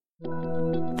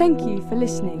Thank you for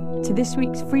listening to this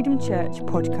week's Freedom Church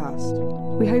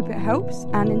podcast. We hope it helps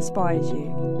and inspires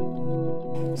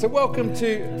you. So welcome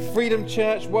to Freedom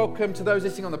Church. Welcome to those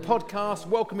listening on the podcast.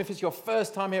 Welcome if it's your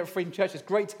first time here at Freedom Church. It's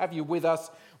great to have you with us.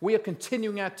 We are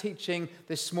continuing our teaching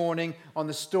this morning on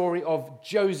the story of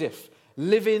Joseph,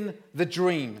 living the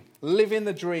dream,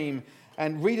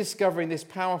 and rediscovering this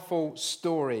powerful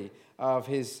story of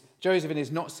Joseph and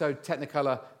his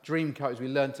not-so-technicolor dream coat we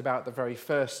learnt about the very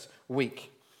first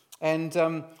week. And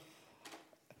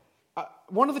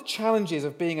one of the challenges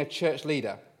of being a church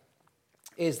leader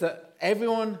is that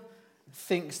everyone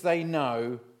thinks they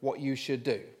know what you should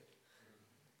do.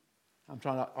 I'm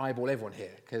trying to eyeball everyone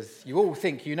here because you all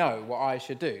think you know what I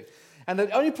should do. And the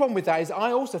only problem with that is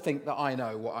I also think that I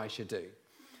know what I should do.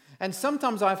 And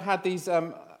sometimes I've had these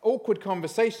awkward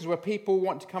conversations where people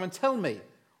want to come and tell me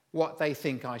what they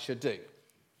think I should do.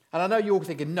 And I know you're all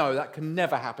thinking, no, that can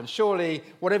never happen. Surely,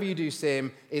 whatever you do,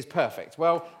 Sim, is perfect.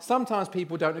 Well, sometimes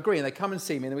people don't agree, and they come and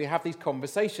see me, and we have these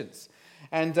conversations.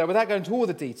 And without going into all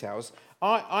the details,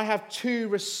 I have two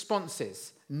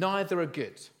responses. Neither are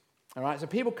good. All right? So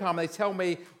people come, and they tell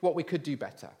me what we could do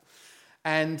better.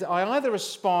 And I either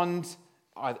respond,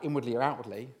 either inwardly or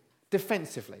outwardly,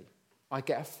 defensively. I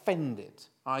get offended.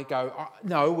 I go,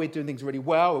 no, we're doing things really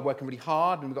well, we're working really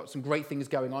hard, and we've got some great things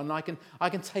going on, and I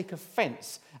can take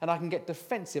offense, and I can get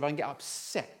defensive, I can get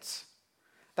upset.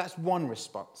 That's one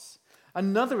response.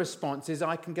 Another response is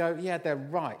I can go, yeah, they're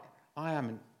right. I am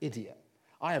an idiot.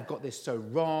 I have got this so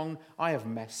wrong. I have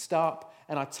messed up,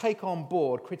 and I take on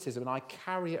board criticism, and I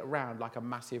carry it around like a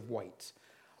massive weight.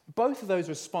 Both of those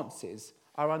responses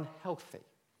are unhealthy.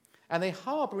 And they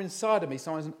harbour inside of me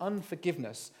sometimes an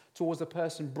unforgiveness towards the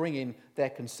person bringing their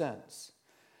concerns.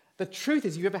 The truth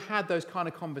is, you've ever had those kind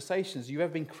of conversations, you've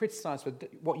ever been criticised for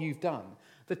what you've done.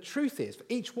 The truth is, for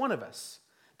each one of us,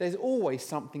 there's always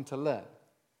something to learn.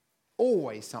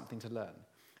 Always something to learn.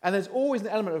 And there's always an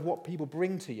element of what people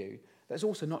bring to you that's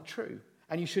also not true.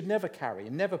 And you should never carry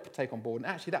and never take on board.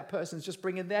 And actually, that person's just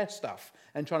bringing their stuff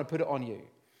and trying to put it on you.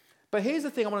 But here's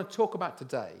the thing I want to talk about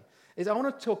today, is I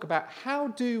want to talk about how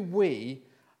do we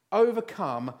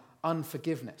overcome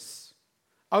unforgiveness.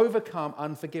 Overcome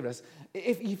unforgiveness.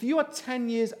 If you are 10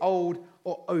 years old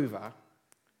or over,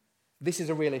 this is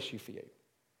a real issue for you.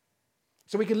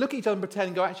 So we can look at each other and pretend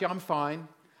and go, actually, I'm fine.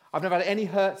 I've never had any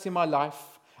hurts in my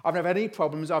life. I've never had any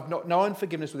problems. I've no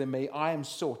unforgiveness within me. I am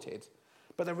sorted.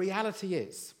 But the reality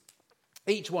is,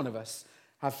 each one of us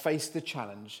have faced the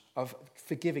challenge of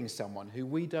forgiving someone who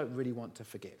we don't really want to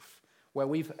forgive. Where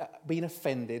we've been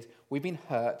offended, we've been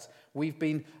hurt, we've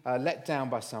been let down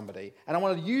by somebody. And I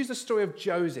want to use the story of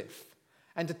Joseph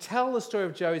and to tell the story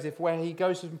of Joseph where he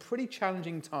goes through some pretty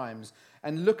challenging times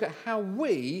and look at how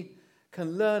we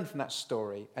can learn from that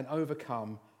story and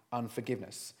overcome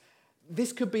unforgiveness.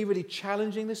 This could be really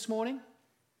challenging this morning,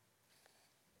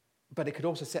 but it could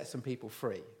also set some people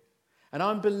free. And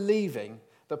I'm believing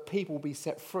that people will be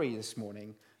set free this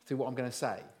morning through what I'm going to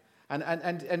say.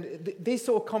 And these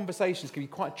sort of conversations can be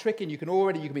quite tricky, and you can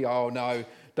be, oh no,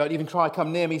 don't even try to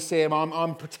come near me, Sim,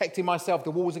 I'm protecting myself,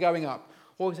 the walls are going up.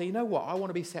 Or you say, you know what, I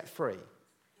want to be set free.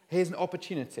 Here's an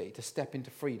opportunity to step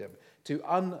into freedom, to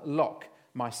unlock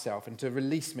myself and to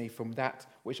release me from that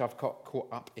which I've got caught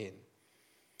up in.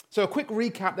 So a quick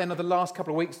recap then of the last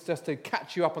couple of weeks, just to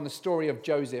catch you up on the story of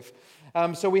Joseph.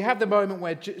 So we have the moment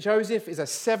where Joseph is a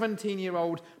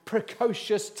 17-year-old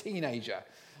precocious teenager.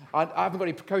 I haven't got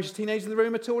any precocious teenagers in the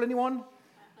room at all, anyone?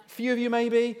 A few of you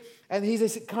maybe. And he's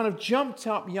this kind of jumped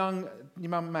up young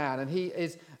man, and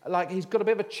he's got a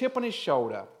bit of a chip on his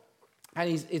shoulder, and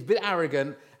he's a bit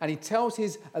arrogant, and he tells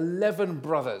his 11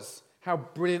 brothers how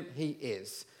brilliant he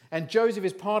is. And Joseph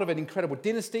is part of an incredible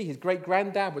dynasty. His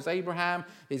great-granddad was Abraham.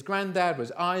 His granddad was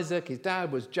Isaac. His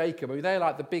dad was Jacob. I mean, they're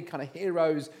like the big kind of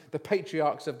heroes, the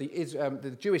patriarchs of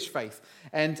the Jewish faith.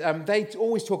 And they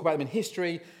always talk about them in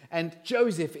history. And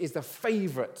Joseph is the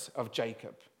favorite of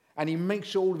Jacob. And he makes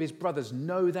sure all of his brothers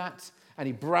know that. And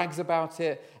he brags about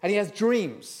it. And he has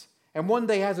dreams. And one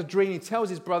day he has a dream. He tells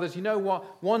his brothers, you know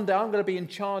what? One day I'm going to be in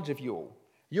charge of you all.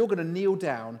 You're going to kneel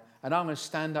down and I'm going to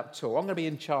stand up tall. I'm going to be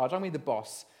in charge. I'm going to be the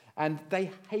boss. And they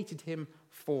hated him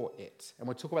for it. And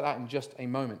we'll talk about that in just a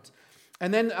moment.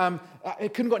 And then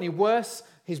it couldn't got any worse.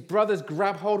 His brothers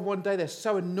grab hold one day. They're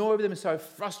so annoyed with him and so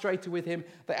frustrated with him.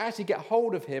 They actually get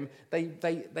hold of him.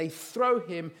 They throw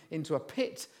him into a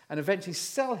pit and eventually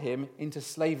sell him into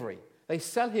slavery. They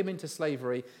sell him into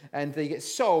slavery and they get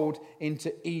sold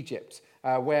into Egypt,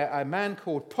 where a man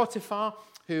called Potiphar,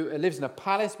 who lives in a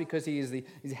palace because he's the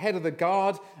head of the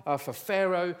guard for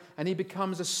Pharaoh, and he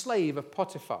becomes a slave of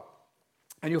Potiphar.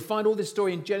 And you'll find all this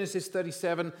story in Genesis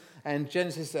 37 and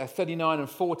Genesis 39 and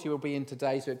 40 will be in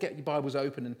today. So get your Bibles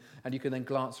open and you can then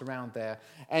glance around there.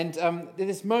 And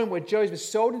this moment where Joseph is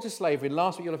sold into slavery, and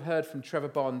last week you'll have heard from Trevor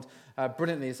Bond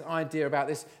brilliantly, this idea about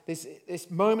this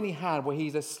moment he had where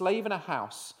he's a slave in a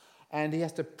house and he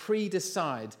has to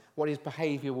pre-decide what his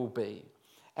behavior will be.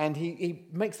 And he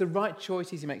makes the right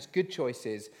choices, he makes good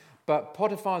choices, but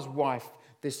Potiphar's wife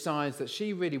decides that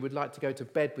she really would like to go to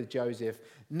bed with Joseph.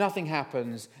 Nothing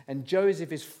happens, and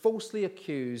Joseph is falsely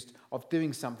accused of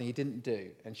doing something he didn't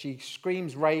do. And she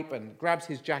screams rape and grabs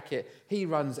his jacket. He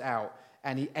runs out,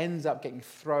 and he ends up getting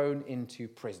thrown into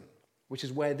prison, which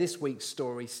is where this week's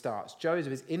story starts.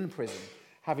 Joseph is in prison,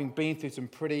 having been through some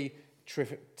pretty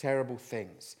terrible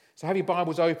things. So have your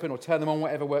Bibles open or turn them on,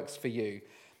 whatever works for you.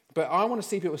 But I want to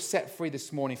see people set free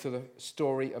this morning through the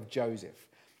story of Joseph.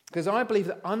 Because I believe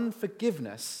that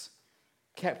unforgiveness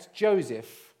kept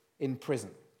Joseph in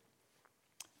prison.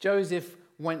 Joseph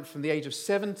went from the age of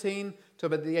 17 to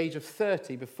about the age of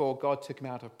 30 before God took him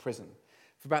out of prison.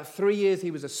 For about 3 years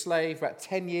he was a slave. For about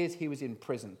 10 years he was in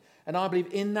prison. And I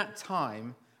believe in that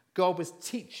time God was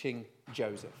teaching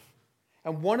Joseph.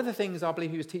 And one of the things I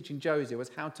believe he was teaching Joseph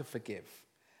was how to forgive.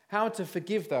 How to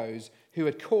forgive those who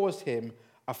had caused him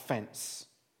offense.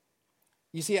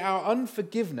 You see, our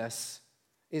unforgiveness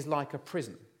is like a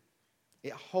prison.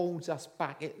 It holds us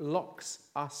back. It locks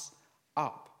us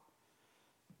up.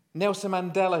 Nelson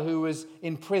Mandela, who was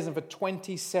in prison for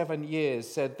 27 years,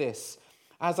 said this: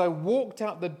 "As I walked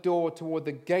out the door toward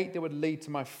the gate that would lead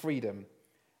to my freedom,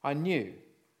 I knew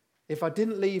if I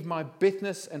didn't leave my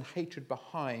bitterness and hatred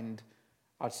behind,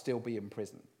 I'd still be in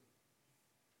prison."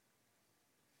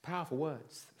 Powerful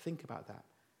words. Think about that.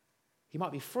 You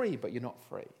might be free, but you're not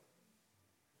free.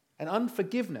 And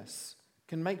unforgiveness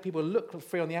can make people look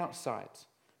free on the outside,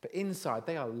 but inside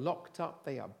they are locked up,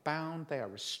 they are bound, they are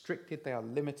restricted, they are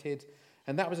limited.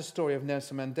 And that was a story of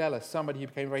Nelson Mandela, somebody who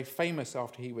became very famous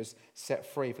after he was set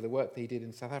free for the work that he did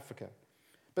in South Africa.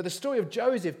 But the story of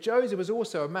Joseph was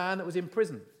also a man that was in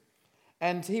prison.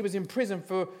 And he was in prison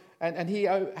and he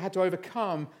had to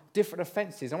overcome different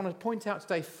offenses. I want to point out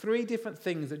today 3 different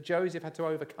things that Joseph had to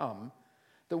overcome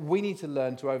that we need to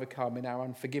learn to overcome in our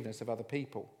unforgiveness of other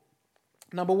people.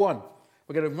 Number 1,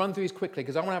 we're going to run through these quickly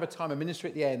because I want to have a time of ministry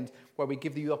at the end where we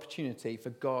give you the opportunity for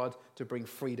God to bring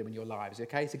freedom in your lives,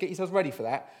 okay? So get yourselves ready for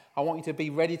that. I want you to be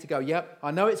ready to go, yep,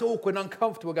 I know it's awkward and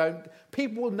uncomfortable going,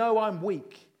 people will know I'm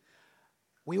weak.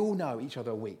 We all know each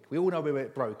other are weak. We all know we're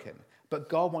broken. But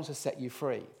God wants to set you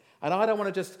free. And I don't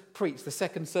want to just preach the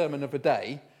second sermon of the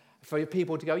day for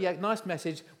people to go, yeah, nice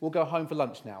message, we'll go home for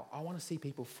lunch now. I want to see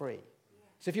people free.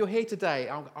 So if you're here today,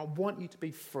 I want you to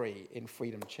be free in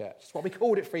Freedom Church. That's what we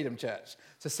called it, Freedom Church,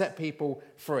 to set people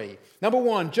free. Number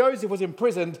 1, Joseph was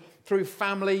imprisoned through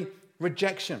family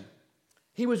rejection.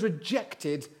 He was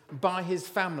rejected by his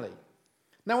family.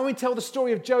 Now, when we tell the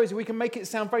story of Joseph, we can make it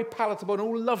sound very palatable and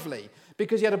all lovely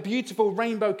because he had a beautiful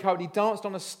rainbow coat. He danced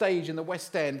on a stage in the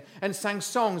West End and sang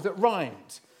songs that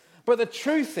rhymed. But the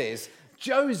truth is,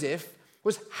 Joseph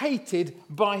was hated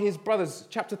by his brothers.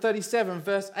 Chapter 37,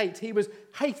 verse 8. He was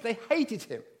hated. They hated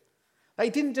him. They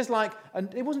didn't just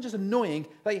it wasn't just annoying,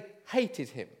 they hated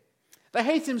him. They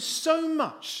hated him so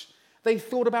much, they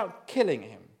thought about killing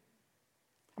him.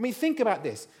 I mean, think about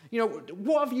this. You know,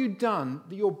 what have you done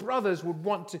that your brothers would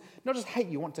want to, not just hate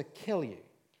you, want to kill you?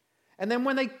 And then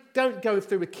when they don't go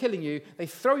through with killing you, they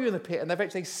throw you in the pit and they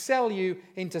eventually sell you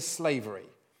into slavery.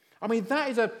 I mean,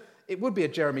 it would be a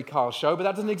Jeremy Kyle show, but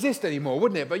that doesn't exist anymore,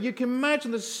 wouldn't it? But you can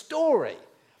imagine the story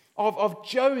of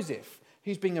Joseph.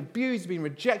 He's being abused, he's been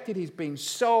rejected, he's been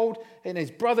sold, and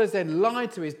his brothers then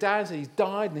lied to his dad and he's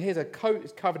died, and here's a coat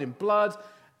that's covered in blood.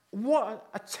 What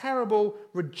a terrible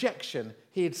rejection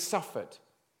he had suffered.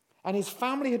 And his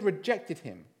family had rejected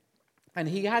him. And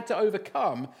he had to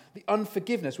overcome the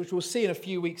unforgiveness, which we'll see in a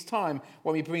few weeks' time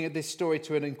when we bring this story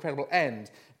to an incredible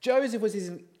end. Joseph was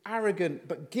an arrogant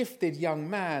but gifted young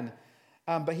man,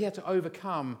 but he had to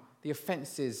overcome the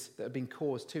offenses that had been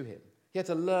caused to him. He had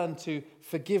to learn to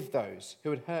forgive those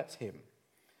who had hurt him.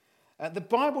 The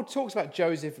Bible talks about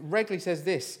Joseph, regularly says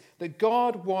this, that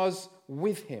God was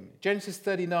with him. Genesis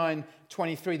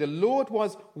 39:23, the Lord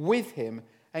was with him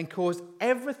and caused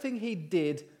everything he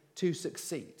did to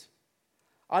succeed.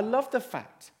 I love the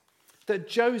fact that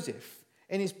Joseph,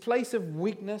 in his place of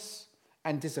weakness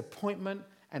and disappointment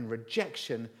and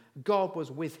rejection, God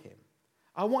was with him.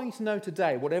 I want you to know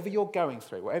today, whatever you're going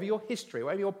through, whatever your history,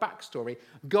 whatever your backstory,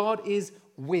 God is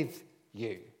with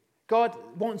you. God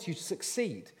wants you to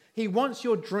succeed. He wants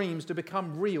your dreams to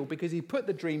become real because he put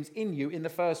the dreams in you in the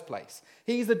first place.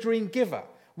 He's the dream giver.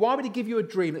 Why would he give you a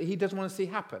dream that he doesn't want to see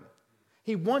happen?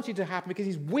 He wants you to happen because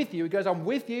he's with you. He goes, I'm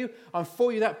with you, I'm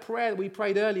for you. That prayer that we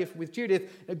prayed earlier with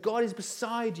Judith, that God is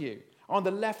beside you on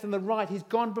the left and the right. He's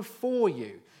gone before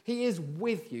you. He is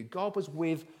with you. God was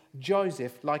with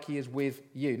Joseph like he is with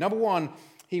you. Number one,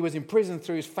 he was in prison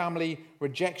through his family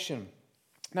rejection.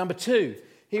 Number two,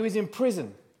 he was in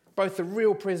prison, both the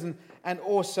real prison and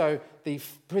also the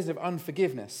prison of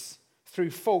unforgiveness through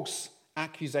false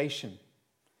accusation.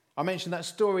 I mentioned that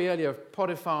story earlier of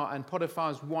Potiphar and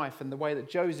Potiphar's wife and the way that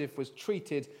Joseph was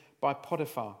treated by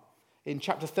Potiphar. In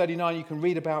chapter 39, you can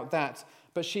read about that.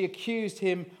 But she accused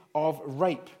him of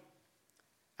rape.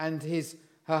 And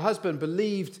her husband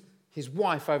believed his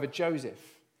wife over Joseph.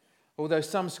 Although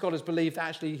some scholars believe that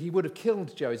actually he would have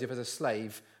killed Joseph as a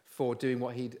slave for doing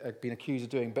what he'd been accused of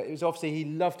doing. But it was obviously he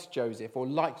loved Joseph or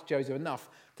liked Joseph enough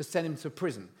to send him to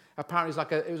prison. Apparently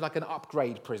it was like an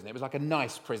upgrade prison. It was like a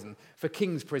nice prison for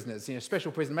king's prisoners,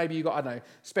 special prison. Maybe you got, I don't know,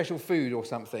 special food or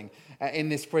something in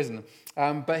this prison.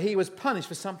 But he was punished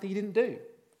for something he didn't do.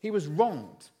 He was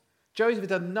wronged. Joseph had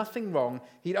done nothing wrong.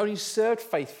 He'd only served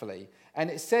faithfully. And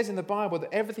it says in the Bible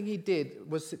that everything he did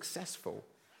was successful.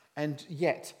 And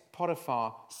yet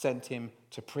Potiphar sent him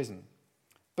to prison.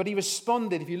 But he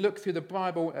responded, if you look through the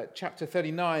Bible at chapter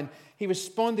 39, he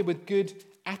responded with good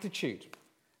attitude.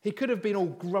 He could have been all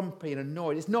grumpy and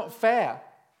annoyed. It's not fair.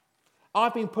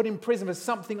 I've been put in prison for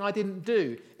something I didn't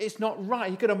do. It's not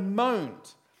right. He could have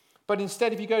moaned. But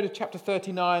instead, if you go to chapter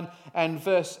 39 and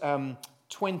verse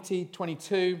 20,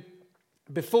 22,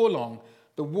 before long,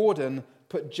 the warden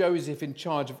put Joseph in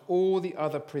charge of all the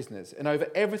other prisoners and over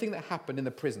everything that happened in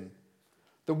the prison.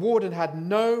 The warden had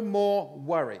no more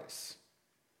worries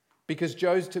because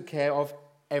Joseph took care of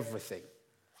everything.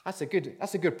 That's a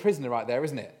good prisoner right there,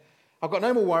 isn't it? I've got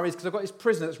no more worries because I've got this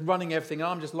prisoner that's running everything.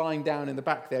 I'm just lying down in the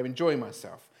back there enjoying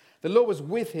myself. The Lord was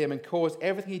with him and caused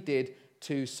everything he did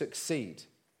to succeed.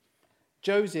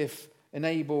 Joseph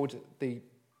enabled the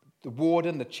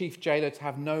warden, the chief jailer, to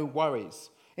have no worries.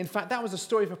 In fact, that was a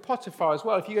story for Potiphar as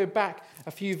well. If you go back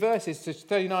a few verses to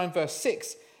 39 verse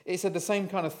 6, it said the same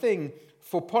kind of thing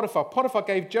for Potiphar. Potiphar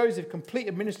gave Joseph complete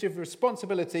administrative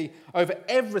responsibility over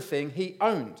everything he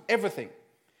owned, everything.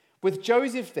 With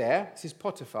Joseph there, this is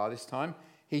Potiphar this time,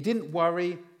 he didn't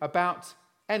worry about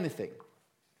anything.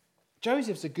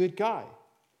 Joseph's a good guy.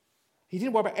 He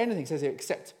didn't worry about anything, says here,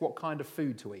 except what kind of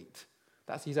food to eat.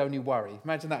 That's his only worry.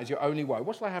 Imagine that as your only worry.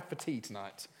 What shall I have for tea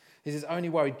tonight? Is his only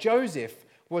worry. Joseph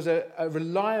was a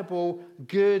reliable,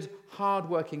 good,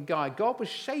 hard-working guy. God was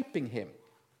shaping him.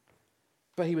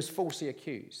 But he was falsely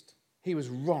accused. He was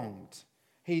wronged.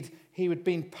 He had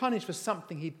been punished for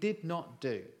something he did not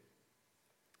do.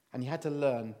 And he had to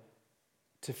learn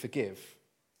to forgive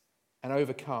and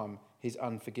overcome his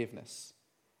unforgiveness.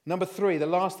 Number three, the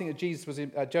last thing that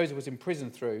Joseph was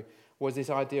imprisoned through was this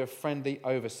idea of friendly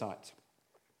oversight.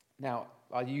 Now,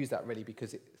 I use that really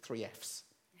because three Fs.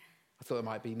 I thought it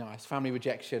might be nice. Family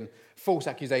rejection, false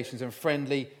accusations, and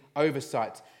friendly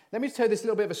oversight. Let me tell you this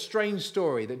little bit of a strange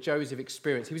story that Joseph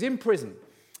experienced. He was in prison,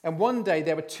 and one day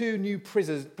there were two new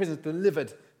prisoners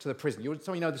delivered to the prison.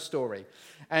 Some of you know the story.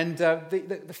 And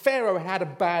the Pharaoh had a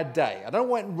bad day. I don't know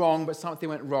what went wrong, but something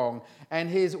went wrong. And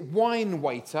his wine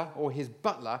waiter, or his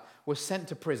butler, was sent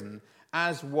to prison,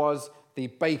 as was the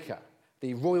baker,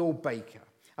 the royal baker.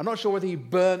 I'm not sure whether he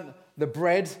burnt the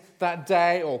bread that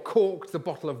day or corked the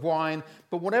bottle of wine,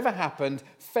 but whatever happened,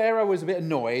 Pharaoh was a bit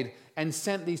annoyed and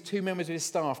sent these two members of his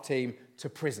staff team to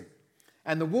prison.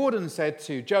 And the warden said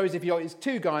to Joseph, these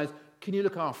two guys, can you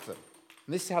look after them?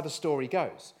 And this is how the story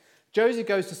goes. Joseph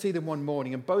goes to see them one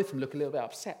morning and both of them look a little bit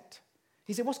upset.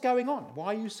 He said, what's going on? Why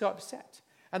are you so upset?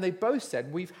 And they both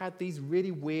said, we've had these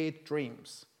really weird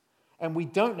dreams and we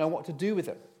don't know what to do with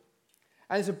them.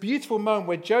 And it's a beautiful moment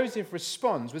where Joseph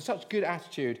responds with such good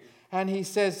attitude. And he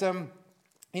says,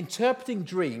 interpreting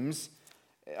dreams,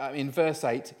 in verse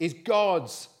 8, is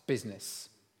God's business,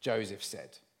 Joseph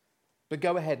said. But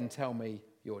go ahead and tell me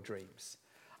your dreams.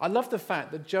 I love the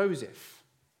fact that Joseph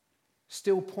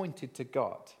still pointed to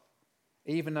God,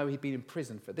 even though he'd been in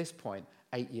prison for, at this point,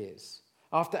 8 years.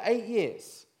 After 8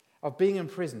 years of being in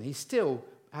prison, he still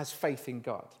has faith in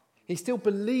God. He still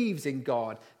believes in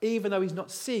God, even though he's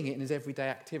not seeing it in his everyday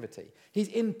activity. He's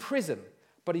in prison,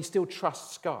 but he still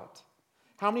trusts God.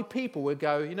 How many people would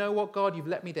go, you know what, God, you've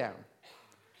let me down.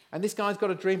 And this guy's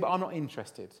got a dream, but I'm not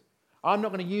interested. I'm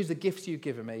not going to use the gifts you've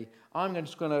given me. I'm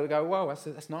just going to go, well,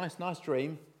 that's nice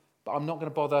dream, but I'm not going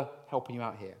to bother helping you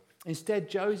out here. Instead,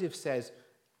 Joseph says,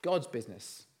 God's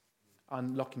business,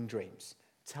 unlocking dreams.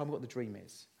 Tell me what the dream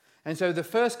is. And so the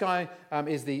first guy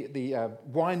is the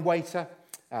wine waiter,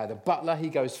 the butler. He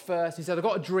goes first. He said, I've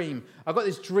got a dream. I've got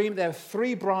this dream. There are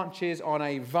 3 branches on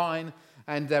a vine,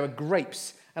 and there are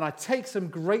grapes. And I take some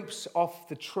grapes off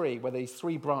the tree where these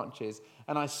 3 branches,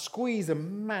 and I squeeze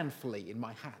them manfully in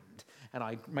my hand. And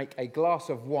I make a glass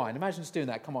of wine. Imagine just doing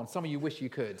that. Come on, some of you wish you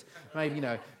could. Maybe,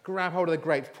 grab hold of the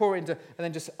grapes, pour it into, and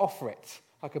then just offer it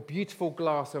like a beautiful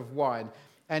glass of wine.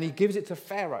 And he gives it to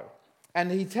Pharaoh. And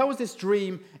he tells this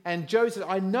dream, and Joseph,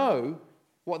 I know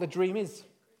what the dream is.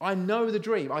 I know the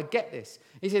dream. I get this.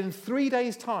 He said, in 3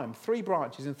 days' time, 3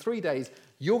 branches, in 3 days,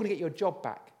 you're going to get your job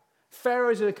back.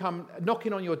 Pharaoh's going to come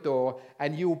knocking on your door,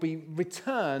 and you will be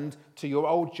returned to your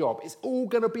old job. It's all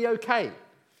going to be okay.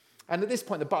 And at this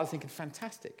point, the butler's thinking,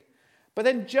 fantastic. But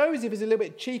then Joseph is a little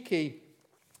bit cheeky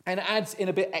and adds in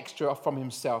a bit extra from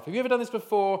himself. Have you ever done this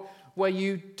before, where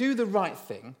you do the right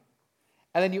thing,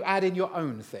 and then you add in your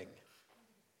own thing?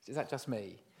 Is that just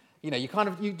me? You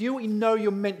do what you know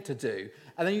you're meant to do,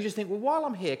 and then you just think, well, while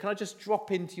I'm here, can I just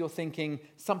drop into your thinking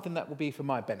something that will be for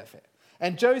my benefit?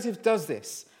 And Joseph does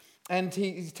this, and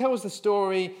he tells the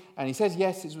story, and he says,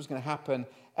 yes, this was going to happen.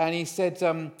 And he said,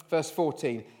 verse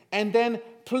 14, and then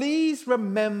please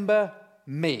remember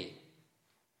me,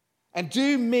 and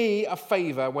do me a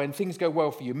favor when things go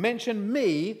well for you. Mention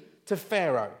me to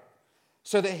Pharaoh,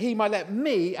 so that he might let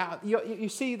me out. You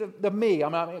see the me,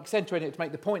 I'm accentuating it to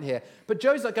make the point here. But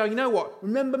Joseph's like going, you know what?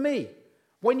 Remember me.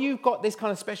 When you've got this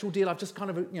kind of special deal, I've just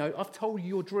I've told you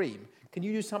your dream. Can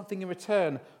you do something in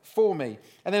return for me?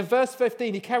 And then verse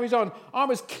 15, he carries on. I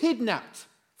was kidnapped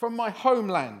from my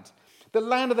homeland, the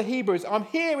land of the Hebrews. I'm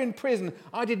here in prison.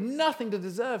 I did nothing to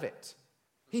deserve it.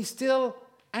 He's still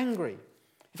angry.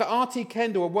 In fact, R.T.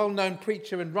 Kendall, a well-known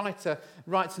preacher and writer,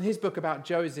 writes in his book about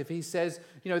Joseph, he says,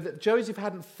 that Joseph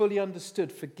hadn't fully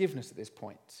understood forgiveness at this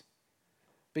point,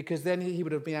 because then he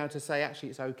would have been able to say, actually,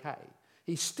 it's okay.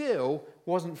 He still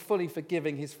wasn't fully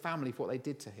forgiving his family for what they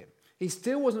did to him. He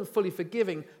still wasn't fully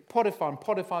forgiving Potiphar and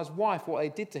Potiphar's wife for what they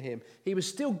did to him. He was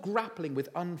still grappling with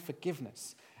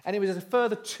unforgiveness. And it was a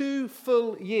further 2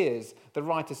 full years, the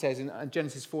writer says in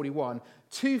Genesis 41,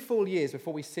 2 full years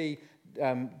before we see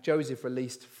Joseph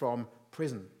released from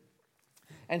prison.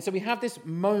 And so we have this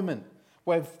moment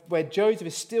where Joseph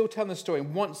is still telling the story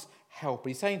and wants help.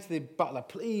 He's saying to the butler,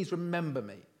 please remember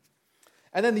me.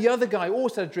 And then the other guy,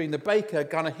 also dreamed, the baker,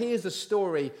 kind of hears the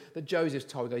story that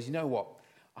Joseph's told. He goes, you know what?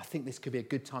 I think this could be a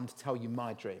good time to tell you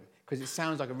my dream, because it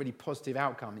sounds like a really positive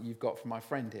outcome that you've got from my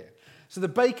friend here. So the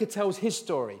baker tells his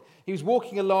story. He was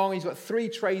walking along. He's got 3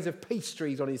 trays of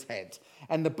pastries on his head.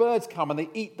 And the birds come and they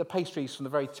eat the pastries from the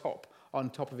very top, on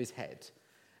top of his head.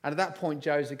 And at that point,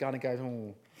 Joseph kind of goes,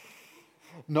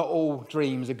 not all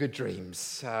dreams are good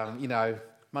dreams.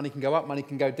 Money can go up, money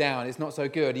can go down. It's not so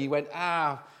good. He went,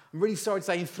 I'm really sorry to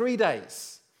say, in 3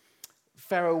 days,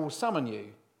 Pharaoh will summon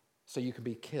you so you can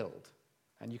be killed.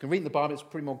 And you can read in the Bible, it's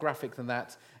pretty more graphic than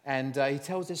that. And he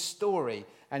tells this story,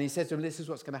 and he says to him, this is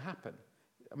what's going to happen.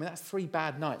 I mean, that's 3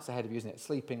 bad nights ahead of you, isn't it?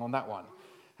 Sleeping on that one.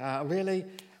 Really?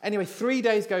 Anyway, 3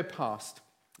 days go past.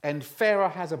 And Pharaoh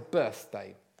has a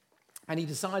birthday, and he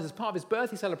decides as part of his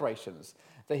birthday celebrations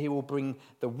that he will bring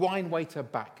the wine waiter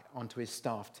back onto his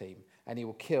staff team, and he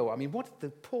will kill. I mean, what did the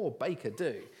poor baker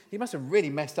do? He must have really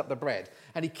messed up the bread,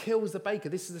 and he kills the baker.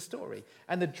 This is the story.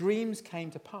 And the dreams came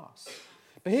to pass.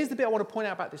 But here's the bit I want to point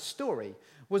out about this story,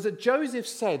 was that Joseph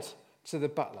said to the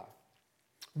butler,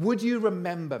 would you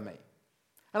remember me?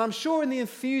 And I'm sure in the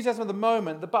enthusiasm of the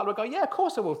moment, the butler would go, yeah, of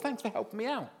course I will. Thanks for helping me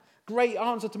out. Great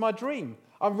answer to my dream.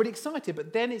 I'm really excited.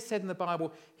 But then it said in the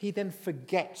Bible, he then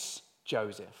forgets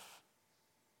Joseph.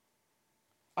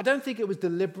 I don't think it was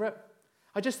deliberate.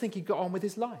 I just think he got on with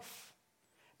his life.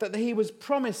 That he was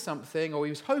promised something, or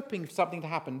he was hoping for something to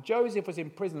happen. Joseph was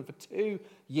in prison for 2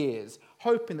 years,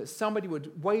 hoping that somebody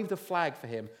would wave the flag for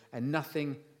him, and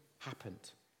nothing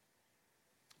happened.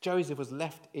 Joseph was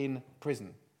left in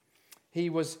prison. He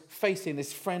was facing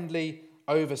this friendly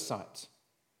oversight.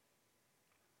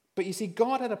 But you see,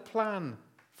 God had a plan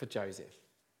for Joseph.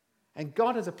 And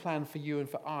God has a plan for you and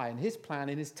for I. And his plan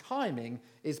and his timing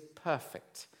is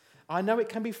perfect. I know it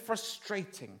can be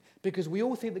frustrating because we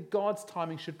all think that God's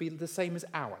timing should be the same as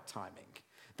our timing.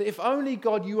 That if only,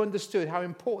 God, you understood how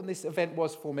important this event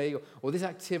was for me, or this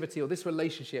activity, or this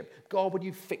relationship, God, would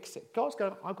you fix it? God's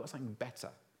going, I've got something better.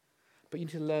 But you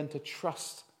need to learn to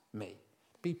trust me.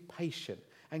 Be patient.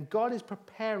 And God is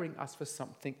preparing us for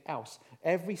something else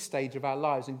every stage of our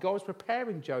lives. And God was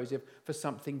preparing Joseph for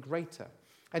something greater.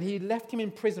 And he left him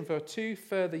in prison for 2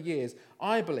 further years,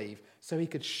 I believe, so he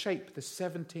could shape the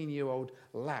 17-year-old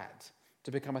lad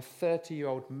to become a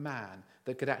 30-year-old man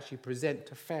that could actually present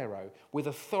to Pharaoh with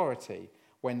authority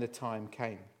when the time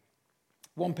came.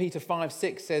 1 Peter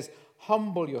 5:6 says,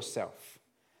 humble yourself,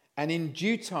 and in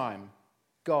due time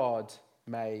God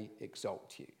may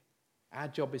exalt you. Our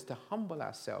job is to humble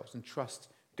ourselves and trust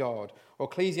God. Or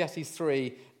Ecclesiastes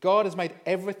 3, God has made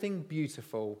everything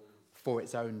beautiful for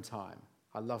its own time.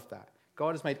 I love that.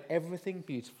 God has made everything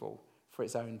beautiful for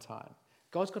its own time.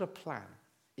 God's got a plan.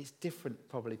 It's different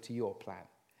probably to your plan.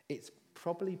 It's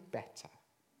probably better.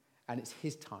 And it's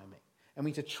his timing. And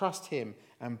we need to trust him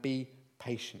and be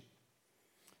patient.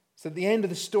 So at the end of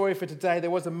the story for today,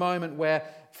 there was a moment where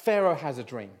Pharaoh has a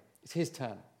dream. It's his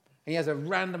turn. And he has a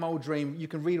random old dream. You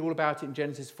can read all about it in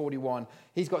Genesis 41.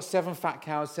 He's got 7 fat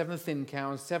cows, 7 thin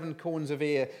cows, 7 corns of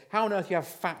ear. How on earth do you have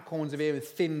fat corns of ear and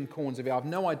thin corns of ear? I have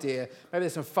no idea. Maybe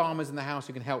there's some farmers in the house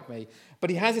who can help me. But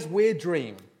he has this weird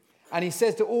dream. And he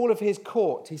says to all of his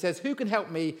court, he says, who can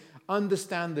help me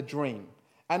understand the dream?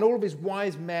 And all of his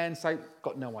wise men say,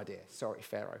 got no idea. Sorry,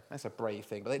 Pharaoh. That's a brave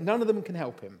thing. But none of them can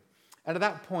help him. And at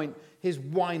that point, his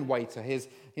wine waiter, his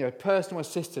personal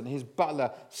assistant, his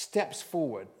butler steps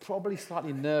forward, probably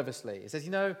slightly nervously. He says,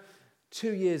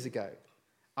 2 years ago,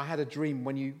 I had a dream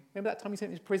when remember that time you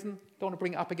sent me to prison? Don't want to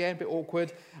bring it up again, a bit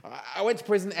awkward. I went to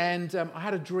prison and I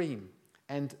had a dream.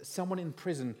 And someone in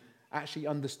prison actually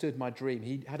understood my dream.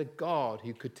 He had a guard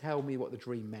who could tell me what the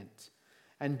dream meant.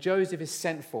 And Joseph is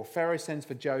sent for. Pharaoh sends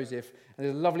for Joseph. And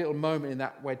there's a lovely little moment in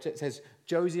that where it says,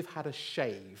 Joseph had a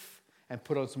shave and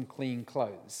put on some clean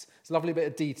clothes. It's a lovely bit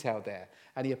of detail there.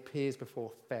 And he appears before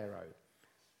Pharaoh.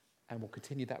 And we'll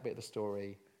continue that bit of the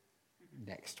story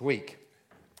next week.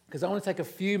 Because I want to take a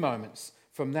few moments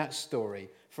from that story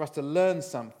for us to learn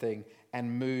something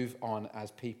and move on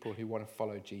as people who want to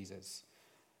follow Jesus.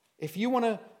 If you want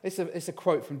to, it's a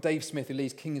quote from Dave Smith, who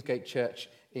leads Kingsgate Church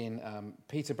in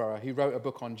Peterborough, who wrote a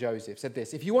book on Joseph, said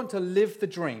this: if you want to live the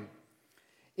dream,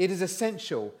 it is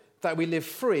essential that we live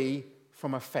free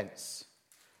from offense.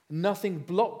 Nothing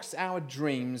blocks our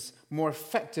dreams more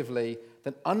effectively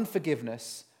than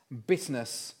unforgiveness,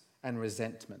 bitterness, and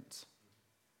resentment.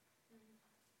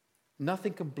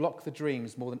 Nothing can block the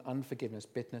dreams more than unforgiveness,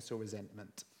 bitterness, or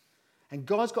resentment. And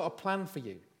God's got a plan for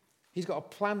you. He's got a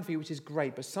plan for you, which is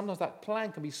great, but sometimes that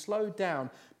plan can be slowed down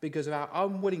because of our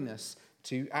unwillingness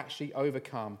to actually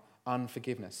overcome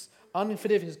unforgiveness.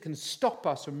 Unforgiveness can stop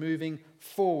us from moving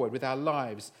forward with our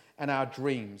lives and our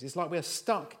dreams. It's like we're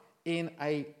stuck in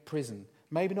a prison.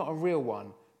 Maybe not a real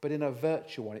one, but in a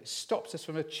virtual one. It stops us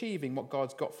from achieving what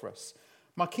God's got for us.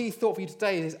 My key thought for you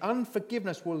today is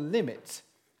unforgiveness will limit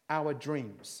our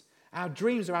dreams. Our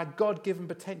dreams are our God-given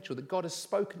potential that God has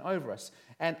spoken over us.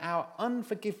 And our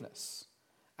unforgiveness,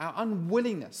 our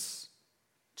unwillingness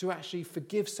to actually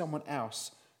forgive someone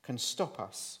else can stop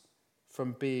us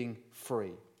from being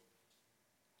free.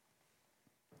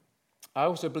 I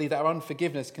also believe that our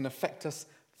unforgiveness can affect us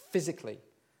physically.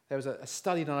 There was a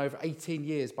study done over 18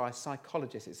 years by a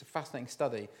psychologist. It's a fascinating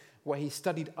study where he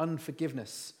studied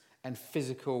unforgiveness and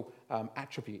physical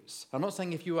attributes. I'm not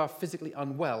saying if you are physically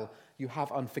unwell, you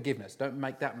have unforgiveness. Don't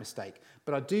make that mistake.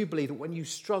 But I do believe that when you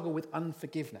struggle with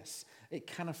unforgiveness, it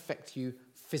can affect you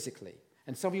physically.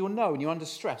 And some of you will know when you're under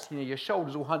stress, your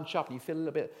shoulders will hunch up and you feel a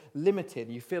little bit limited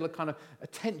and you feel a kind of a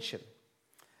tension.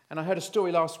 And I heard a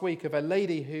story last week of a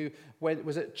lady who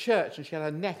was at church and she had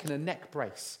her neck in a neck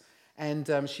brace.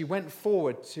 And she went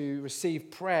forward to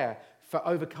receive prayer for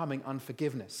overcoming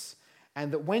unforgiveness.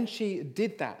 And that when she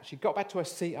did that, she got back to her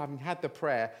seat having had the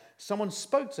prayer, someone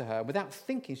spoke to her. Without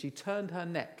thinking, she turned her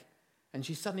neck and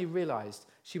she suddenly realized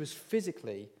she was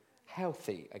physically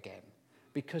healthy again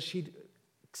because she'd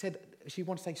said she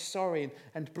wanted to say sorry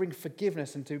and to bring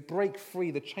forgiveness and to break free.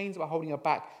 The chains that were holding her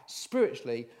back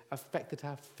spiritually affected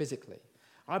her physically.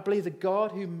 I believe the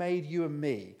God who made you and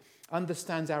me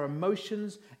understands our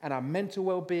emotions and our mental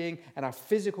well-being and our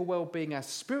physical well-being, our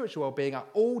spiritual well-being are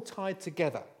all tied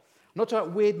together. I'm not talking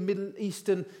about weird Middle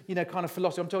Eastern, kind of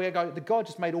philosophy. I'm talking about the God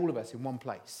just made all of us in one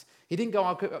place. He didn't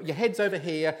go, your head's over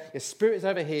here, your spirit's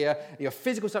over here, your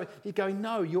physical stuff. He's going,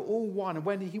 no, you're all one. And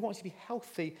when he wants you to be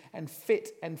healthy and fit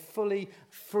and fully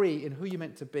free in who you're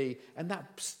meant to be, and that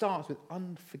starts with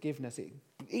unforgiveness. It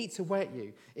eats away at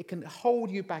you. It can hold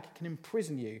you back. It can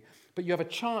imprison you. But you have a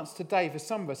chance today, for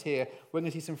some of us here, we're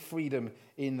going to see some freedom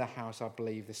in the house, I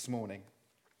believe, this morning.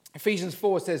 Ephesians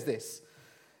 4 says this: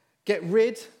 get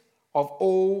rid of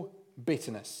all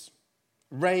bitterness,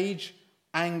 rage,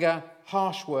 anger,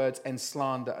 harsh words, and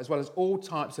slander, as well as all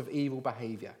types of evil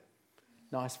behavior.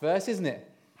 Nice verse, isn't it?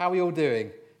 How are we all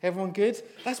doing? Everyone good?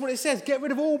 That's what it says. Get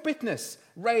rid of all bitterness,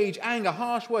 rage, anger,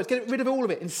 harsh words. Get rid of all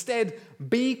of it. Instead,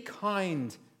 be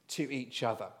kind to each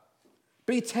other.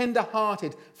 Be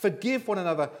tender-hearted. Forgive one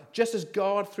another, just as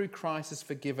God, through Christ, has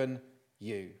forgiven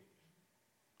you.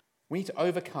 We need to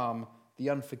overcome the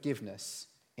unforgiveness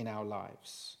in our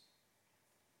lives.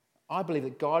 I believe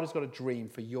that God has got a dream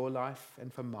for your life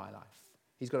and for my life.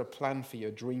 He's got a plan for you,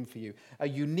 a dream for you, a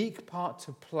unique part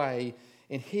to play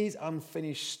in his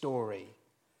unfinished story.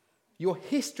 Your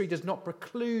history does not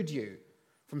preclude you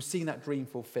from seeing that dream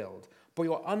fulfilled, but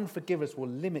your unforgiveness will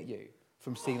limit you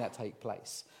from seeing that take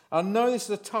place. I know this is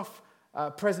a tough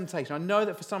presentation. I know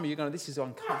that for some of you, this is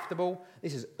uncomfortable,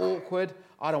 this is awkward,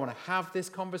 I don't want to have this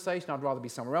conversation, I'd rather be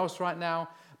somewhere else right now.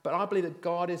 But I believe that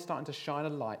God is starting to shine a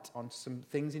light on some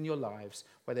things in your lives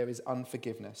where there is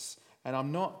unforgiveness. And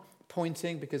I'm not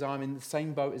pointing because I'm in the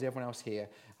same boat as everyone else here.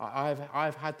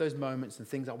 I've had those moments and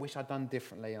things I wish I'd done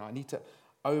differently, and I need to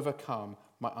overcome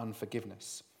my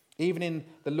unforgiveness. Even in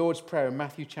the Lord's Prayer in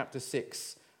Matthew chapter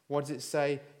 6, what does it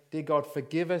say? Dear God,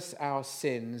 forgive us our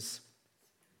sins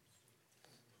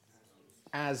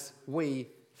as we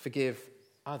forgive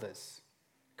others.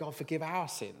 God, forgive our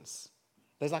sins.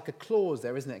 There's like a clause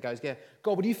there, isn't it? It goes, yeah,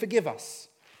 God, will you forgive us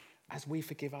as we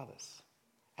forgive others?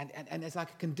 And it's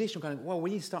like a condition going, well, we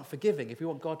need to start forgiving if we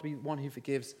want God to be one who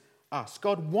forgives us.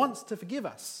 God wants to forgive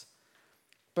us,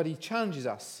 but he challenges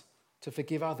us to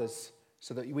forgive others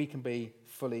so that we can be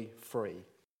fully free.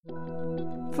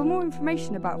 For more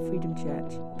information about Freedom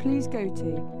Church, please go to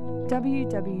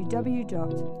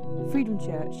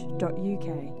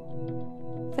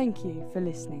www.freedomchurch.uk. Thank you for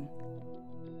listening.